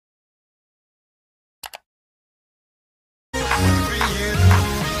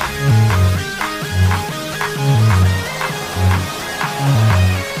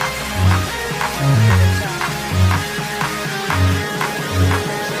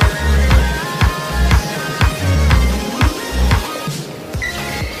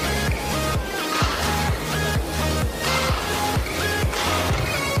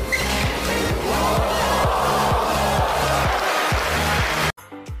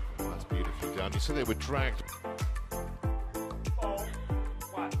so they were dragged.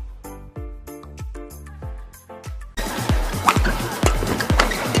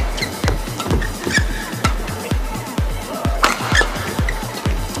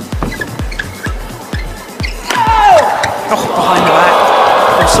 Oh, behind the back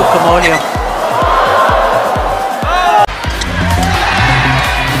from Sukamuljo.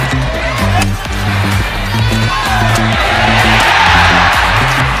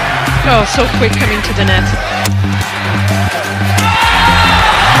 Oh, so quick coming to the net.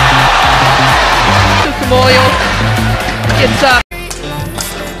 Sukamuljo gets up.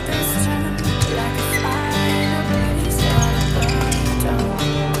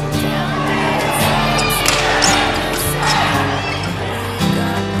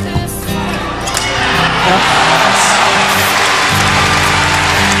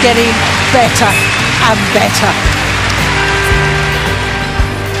 Getting better and better.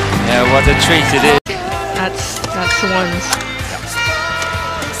 Yeah, what a treat it is. That's the ones.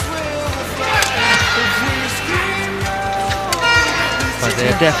 But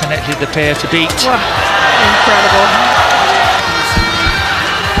they're definitely the pair to beat. Wow, incredible.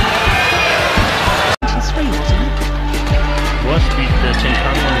 23, wasn't it? Was beat the Chen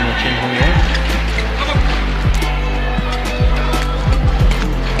Kang and the Chen Hongyang.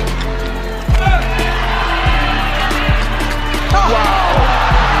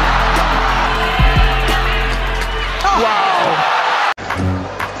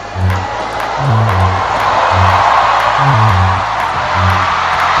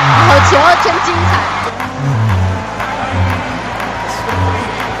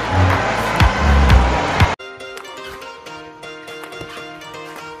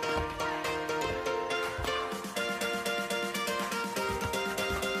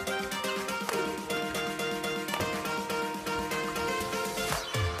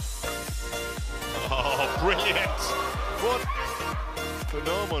 Oh, brilliant! What?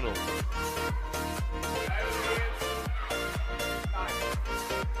 Phenomenal. Oh,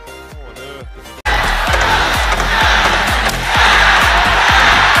 on earth.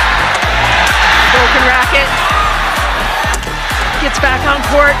 Broken racket. Gets back on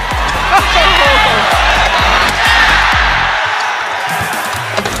court. Oh.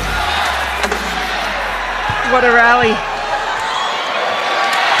 What a rally.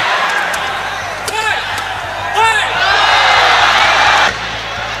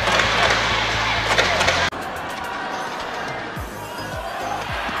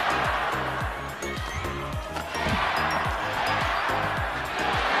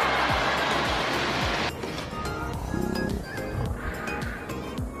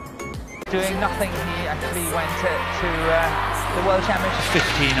 Doing nothing, he actually went to the World Championship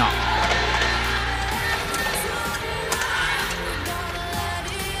 15 up.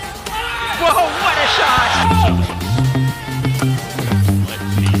 Whoa, what a shot!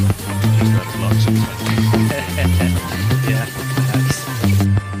 Yeah, nice.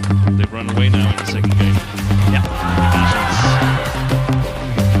 They've run away now in the second game. Yeah.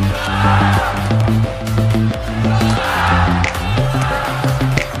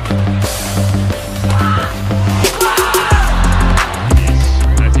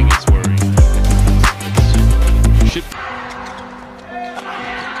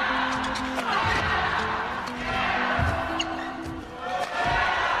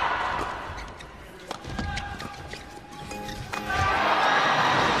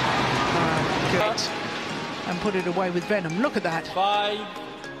 And put it away with venom. Look at that.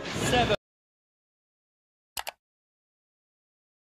 5-7.